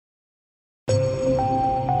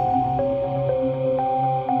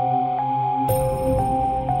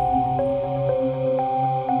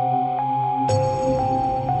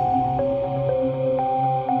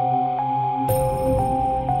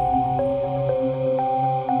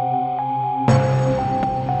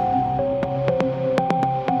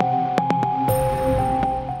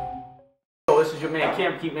is your man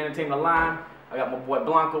Cam, keep entertaining the line. I got my boy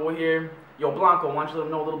Blanco over here. Yo, Blanco, why don't you let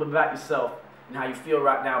them know a little bit about yourself and how you feel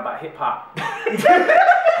right now about hip hop? I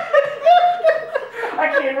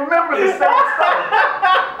can't remember the same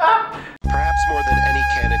stuff. Perhaps more than any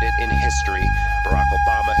candidate in history, Barack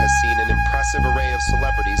Obama has seen an impressive array of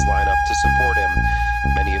celebrities line up to support him.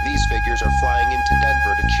 Many of these figures are flying into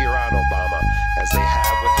Denver to cheer on Obama, as they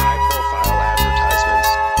have with high-profile advertisements.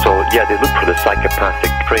 So, yeah, they look for the psychopathic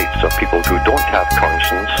traits of people who don't have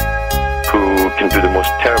conscience, who can do the most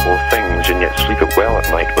terrible things and yet sleep well at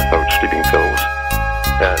night without sleeping pills.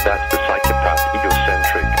 That's the psychopath,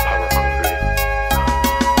 egocentric, power-hungry.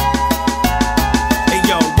 Hey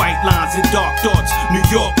yo, white lines and dark thoughts, New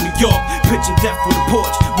York, New York, picture death on the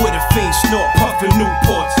porch, with a fiend snort, puffin'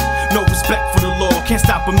 Newports. No respect for the law, can't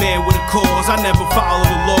stop a man with a cause. I never follow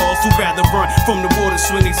the laws, who'd rather run from the water,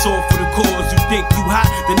 swing they sword for the cause. You think you hot,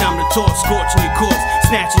 then I'm the torch, scorching your corpse,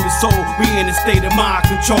 snatching your soul. We in a state of mind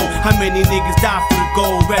control. How many niggas die for the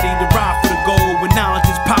gold, ready to ride for the gold? With knowledge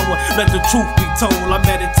is power, let the truth be told. I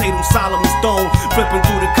meditate on Solomon's stone, flipping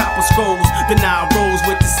through the copper scrolls. Then I rose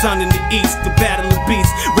with the sun in the east, the battle of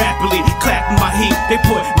beasts, rapidly clapping my heat. They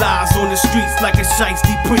put lies on the streets like a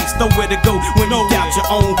shiesty priest. Nowhere to go when you doubt your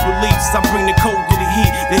own beliefs. I bring the cold to the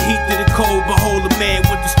heat to the cold. Behold a man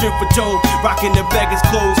with the strength of Job, rocking the beggar's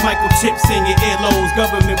clothes, microchips in your earlobes,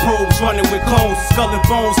 government probes, running with clones, skull and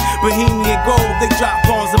bones, bohemian gold. They drop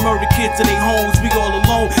bombs and murder kids in their homes. We all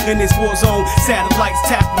alone in this war zone. Satellites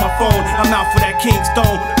tapping my phone. I'm out for that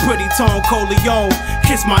Kingstone, pretty tone, Coleon.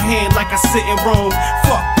 Kiss my hand like I sit in Rome.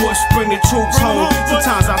 Fuck Bush, bring the troops home.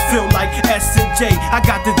 Sometimes I feel like S&J. I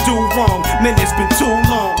got to do wrong. Man, it's been too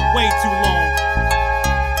long, way too long.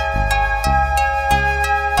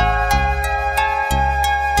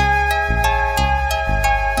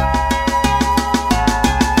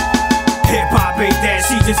 Ain't that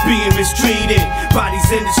she just being mistreated? Bodies,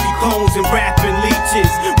 industry clones, and rapping leeches.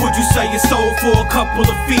 Would you sell your soul for a couple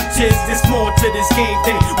of features? There's more to this game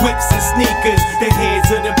than whips and sneakers. The hands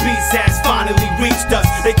of the beast has finally reached us.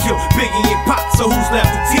 They kill Biggie and Pop, so who's left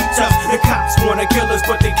to teach us? The cops wanna kill us,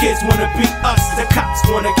 but the kids wanna beat us. The cops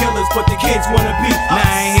wanna kill us, but the kids wanna beat us. Now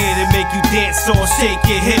I ain't here to make you dance or shake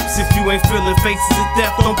your hips. If you ain't feeling faces of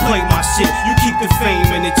death, don't play my shit. You keep the fame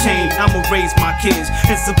and the chain. I'ma raise my kids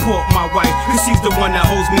and support my wife, cause she's the one that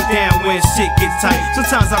holds me down when shit gets tight.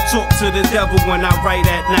 Sometimes I talk to the devil when I write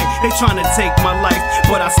at night. They tryna take my life,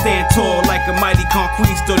 but I stand tall like a mighty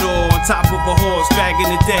conquistador on top of a horse, dragging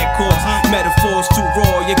a dead corpse. Metaphors too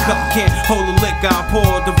raw, your cup can't hold a lick. I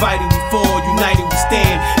pour, divided we fall, united we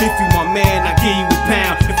stand. If you my man, I give you a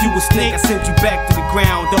pound. If you a snake, I send you back to the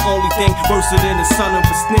ground. The only thing worse than the son of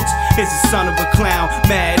a snitch is the son of a clown.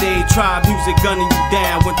 Mad A tribe music gunning you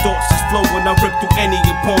down. When thoughts is flowing, I rip through any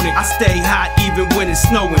opponent. I stay hot even when it's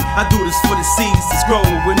snowing. I do this for the seeds that's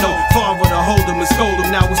growing, with no father to hold them and scold them.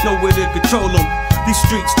 Now it's nowhere to control them. These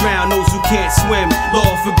streets drown those who can't swim.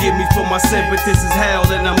 Lord forgive me for my sin, but this is hell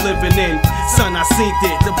that I'm living in. Son, I seen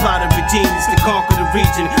it, the plot of a genius to conquer the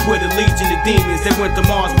region with a legion of demons. They went to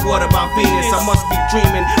Mars, but what about Venus? I must be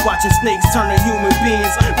dreaming, watching snakes turn to human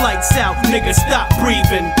beings. Lights out, nigga, stop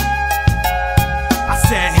breathing. I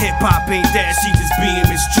said hip-hop ain't that, she just being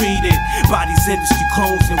mistreated. Bodies, industry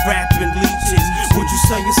clones, and rapping leeches. Would you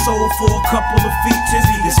sell your soul for a couple of features?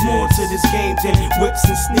 There's more to this game than whips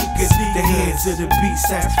and sneakers. The hands of the beast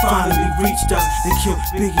has finally reached us. They killed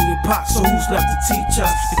Biggie and Pop, so who's left to teach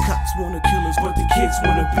us? The cops wanna kill us, but the kids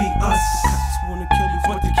wanna beat us. The cops wanna kill us,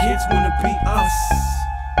 but the kids wanna beat us.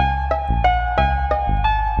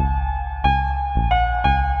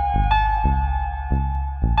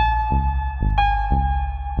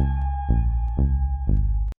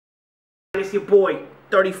 It's your boy,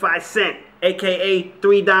 35 Cent, aka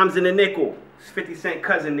 3 dimes and a nickel. It's 50 Cent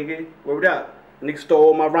cousin, nigga. Word up. Nigga stole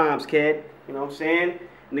all my rhymes, kid. You know what I'm saying?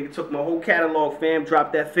 Nigga took my whole catalog, fam.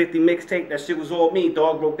 Dropped that 50 mixtape. That shit was all me,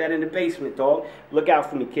 dog. Wrote that in the basement, dog. Look out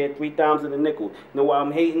for me, kid. 3 dimes and a nickel. You know why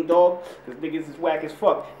I'm hating, dog? Because niggas is whack as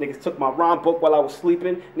fuck. Niggas took my rhyme book while I was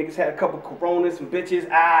sleeping. Niggas had a couple Coronas and bitches.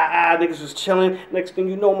 Niggas was chilling. Next thing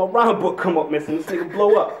you know, my rhyme book come up missing. This nigga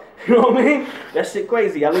blow up. You know what I mean? That shit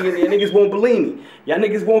crazy. Y'all niggas won't believe me. Y'all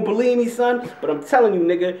niggas won't believe me, son. But I'm telling you,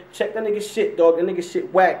 nigga, check that nigga shit, dog. That nigga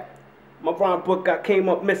shit whack. My rhyme book came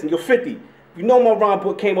up missing. Yo, 50. You know my rhyme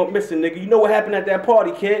book came up missing, nigga. You know what happened at that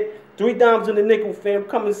party, kid. 3 dimes and a nickel, fam.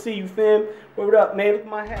 Come and see you, fam. Word up, man. Look at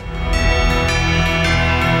my hat.